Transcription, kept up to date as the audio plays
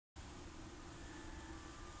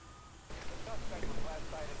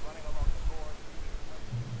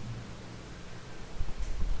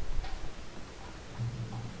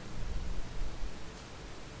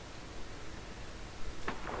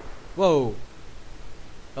Whoa.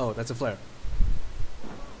 Oh, that's a flare.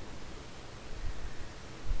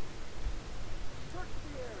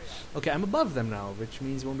 Okay, I'm above them now, which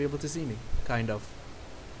means you won't be able to see me. Kind of.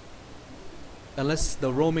 Unless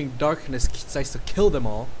the roaming darkness decides to kill them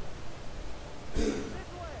all.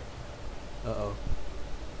 Uh-oh.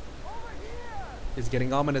 It's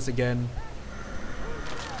getting ominous again.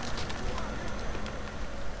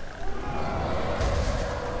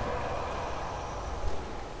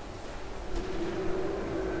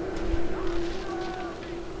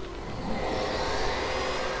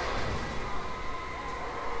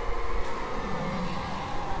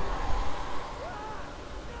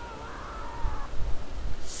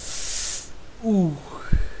 Ooh.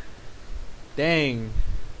 Dang.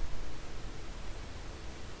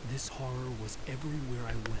 This horror was everywhere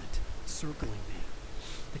I went, circling me.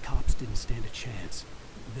 The cops didn't stand a chance.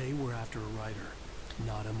 They were after a writer,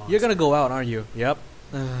 not a monster. You're gonna go out, aren't you? Yep.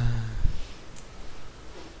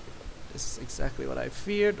 This is exactly what I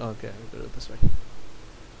feared. Okay, we'll do it this way.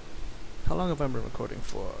 How long have I been recording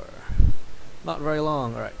for? Not very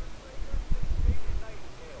long. Alright.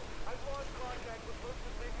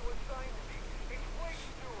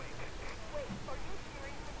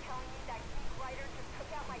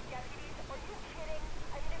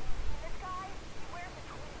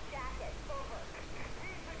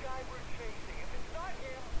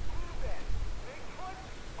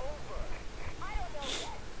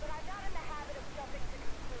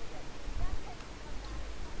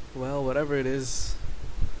 Well, whatever it is,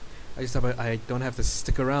 I just hope I don't have to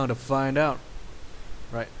stick around to find out.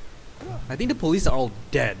 Right. I think the police are all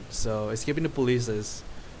dead, so escaping the police is,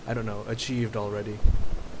 I don't know, achieved already.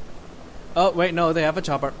 Oh, wait, no, they have a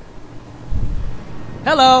chopper.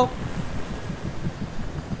 Hello!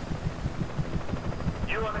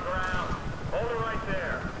 You on the ground. Hold it right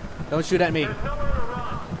there. Don't shoot at me. There's nowhere to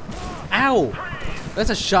run. Ow! Freeze. That's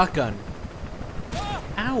a shotgun.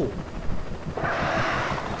 Ow!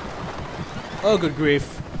 Oh, good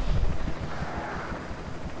grief.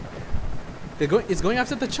 It's going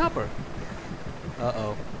after the chopper.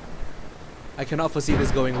 Uh-oh. I cannot foresee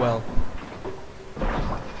this going well.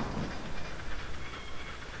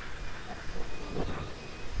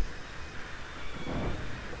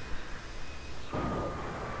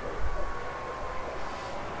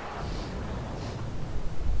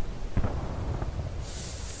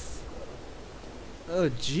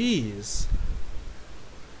 Oh, jeez.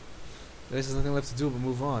 There's nothing left to do but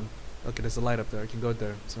move on. Okay, there's a light up there. I can go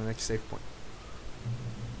there. It's my next save point.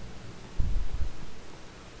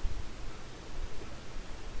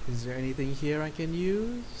 Is there anything here I can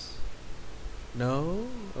use? No?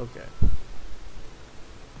 Okay.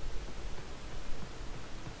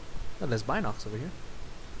 Oh, there's binocs over here.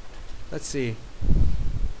 Let's see.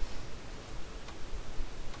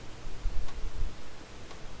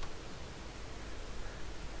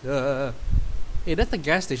 Hey, that's the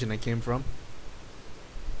gas station I came from.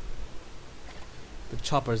 The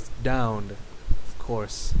chopper's downed, of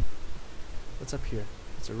course. What's up here?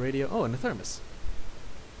 It's a radio. Oh, and a thermos.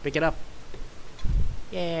 Pick it up.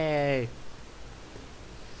 Yay!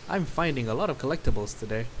 I'm finding a lot of collectibles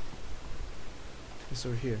today. What's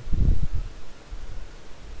over here?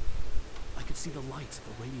 I could see the lights of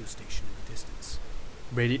the radio station in the distance.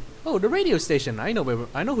 Radio. Oh, the radio station. I know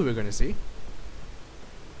who we're gonna see.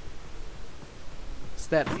 It's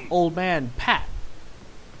that old man Pat.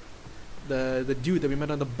 The dude that we met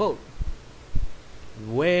on the boat.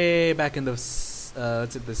 Way back in the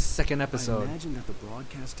the second episode. I imagine that the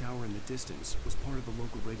broadcast tower in the distance was part of the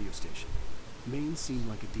local radio station. Maine seemed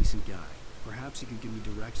like a decent guy. Perhaps he could give me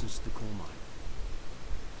directions to the coal mine.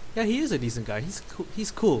 Yeah, he is a decent guy.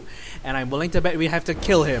 He's cool. And I'm willing to bet we have to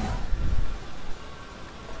kill him.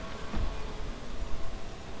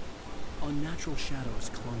 Unnatural shadows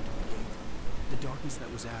clung to the gate. The darkness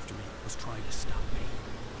that was after me was trying to stop me.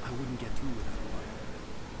 I wouldn't get through without a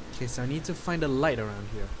light. Okay, so I need to find a light around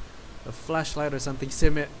here. A flashlight or something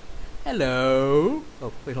similar. Hello?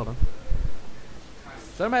 Oh, wait, hold on.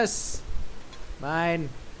 Thermos! Mine.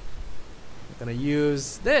 I'm gonna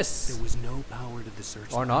use this! There was no power to the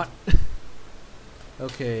searchlight. Or not.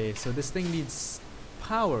 Okay, so this thing needs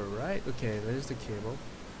power, right? Okay, there's the cable.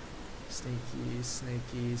 Snaky,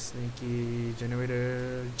 snaky, snaky.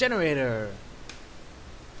 Generator. Generator!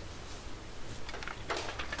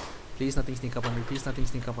 Please nothing sneak up on me. Please nothing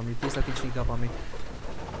sneak up on me. Please nothing sneak up on me.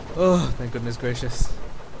 Oh, thank goodness gracious.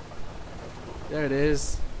 There it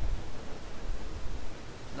is.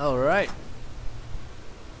 Alright.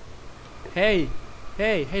 Hey!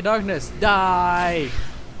 Hey! Hey, darkness! Die!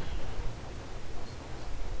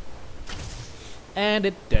 And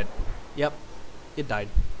it dead. Yep. It died.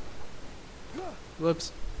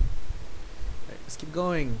 Whoops. Right, let's keep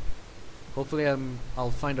going. Hopefully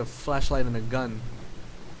I'll find a flashlight and a gun.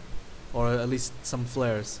 Or at least some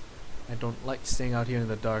flares. I don't like staying out here in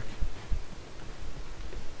the dark.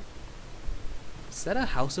 Is that a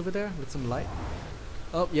house over there with some light?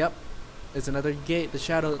 Oh, yep. It's another gate. The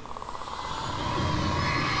shadow.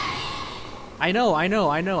 I know.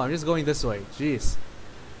 I'm just going this way. Jeez.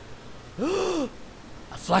 A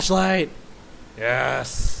flashlight!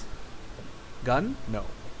 Yes! Gun? No.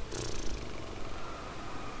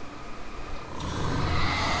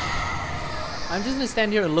 I'm just gonna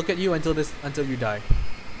stand here and look at you until you die.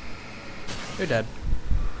 You're dead.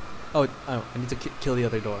 Oh, I need to kill the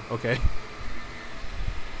other door. Okay.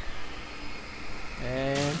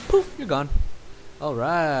 And poof, you're gone.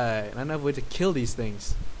 Alright. I know a way to kill these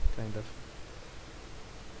things. Kind of.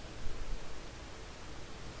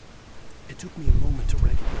 It took me a moment to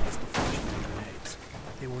recognize the flashbang grenades.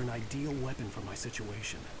 They were an ideal weapon for my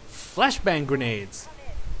situation. Flashbang grenades!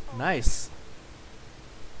 Nice.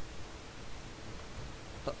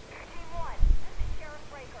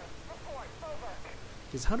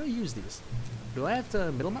 Because how do I use these? Do I have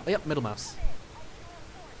the middle mouse? Yep, middle mouse.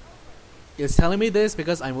 It's telling me this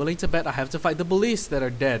because I'm willing to bet I have to fight the police that are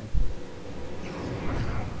dead.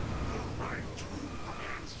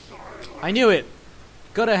 I knew it!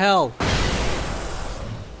 Go to hell!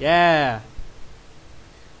 Yeah!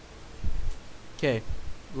 Okay,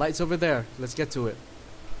 lights over there. Let's get to it.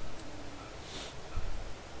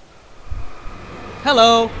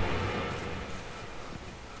 Hello!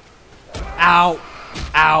 Ow!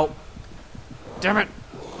 Ow! Damn it!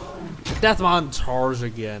 Death montage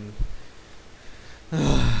again.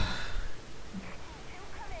 I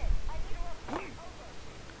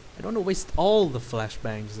don't want to waste all the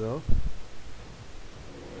flashbangs though.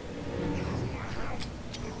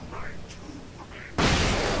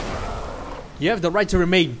 You have the right to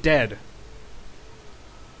remain dead.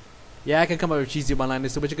 Yeah, I can come up with cheesy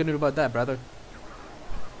one-liners, so what you gonna do about that, brother?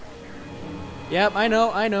 Yep, I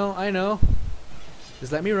know.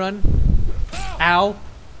 Just let me run. Ow.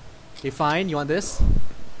 Okay, fine. You want this?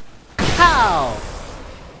 Pow!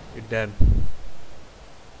 You're dead.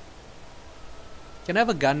 Can I have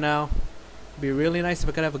a gun now? It'd be really nice if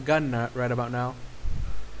I could have a gun right about now.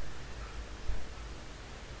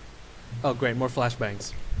 Oh, great. More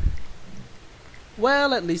flashbangs.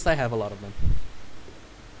 Well, at least I have a lot of them.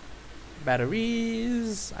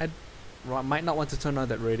 Batteries. I might not want to turn on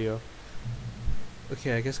that radio.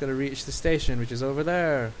 Okay, I guess gotta reach the station, which is over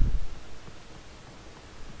there.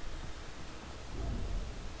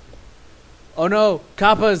 Oh no,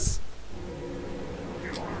 Kappas!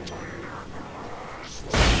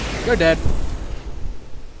 You're dead.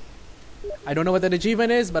 I don't know what that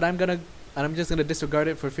achievement is, but I'm just gonna disregard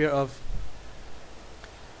it for fear of.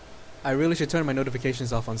 I really should turn my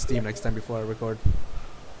notifications off on Steam next time before I record.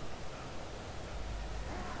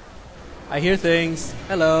 I hear things.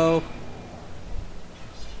 Hello.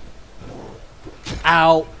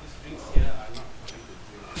 Ow.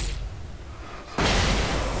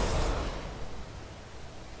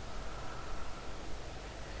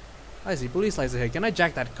 I see police lights ahead. Can I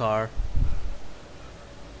jack that car?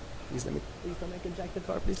 Please don't make it jack the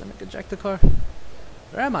car. Please don't make it jack the car.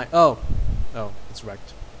 Where am I? Oh, it's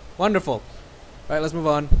wrecked. Wonderful. Alright, let's move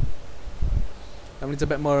on. I need to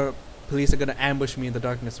bet more police are gonna ambush me in the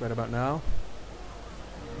darkness right about now.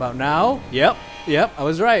 About now? Yep, I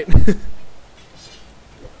was right.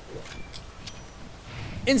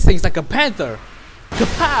 Instincts like a panther.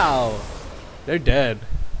 Kapow! They're dead.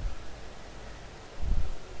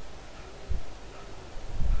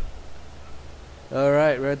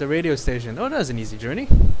 Alright, we're at the radio station. Oh, that was an easy journey.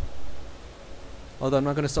 Although I'm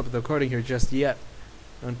not gonna stop the recording here just yet.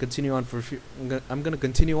 I'm gonna continue on for I'm gonna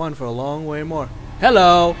continue on for a long way more.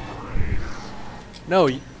 Hello. No,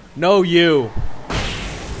 you.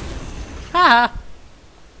 Ha.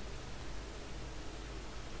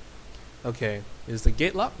 Okay, is the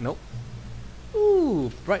gate locked? Nope.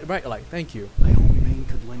 Ooh, bright light. Thank you. I hope Maine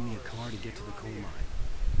could lend me a car to get to the coal mine.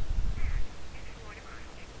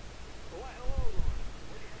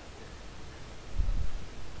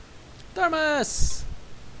 Thermos!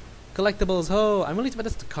 Collectibles, ho! I'm willing to bet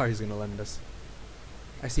that's the car he's gonna lend us.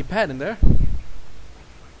 I see Pat in there.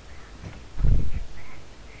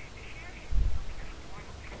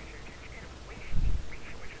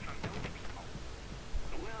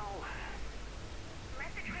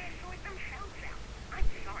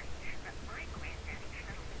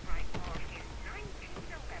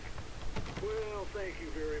 Well, thank you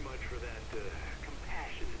very much for that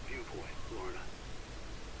compassionate viewpoint, Lorna.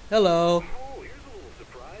 Hello. Oh, here's a little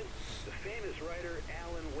surprise. The famous writer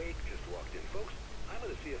Alan Wake just walked in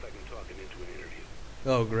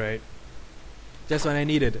Oh, great. Just when I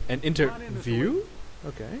needed an interview?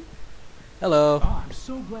 Okay. Hello. Oh, I'm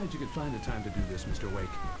so glad you could find the time to do this, Mr. Wake.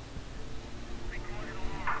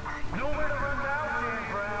 Nowhere to run now,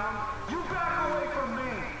 Dan Brown. You back away from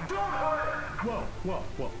me. Don't hurt her.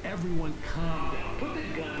 Whoa, everyone calm down. Put the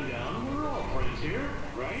gun down. We're all friends here,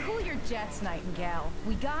 right? Cool your jets, Nightingale.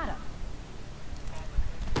 We got him.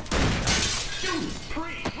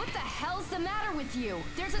 What the hell's the matter with you?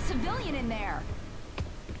 There's a civilian in there.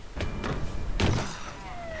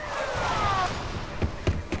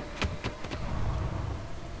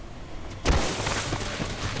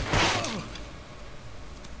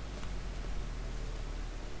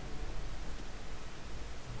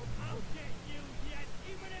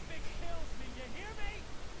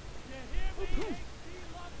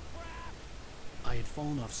 I had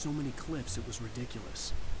fallen off so many cliffs it was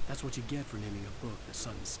ridiculous. That's what you get for naming a book The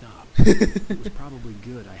Sudden Stop. It was probably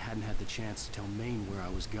good I hadn't had the chance to tell Maine where I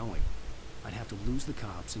was going. I'd have to lose the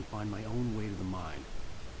cops and find my own way to the mine.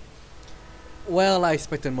 Well, I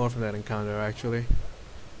expected more from that encounter, actually.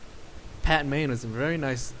 Pat Maine was a very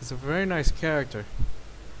nice character.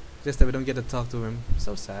 Just that we don't get to talk to him.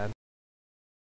 So sad.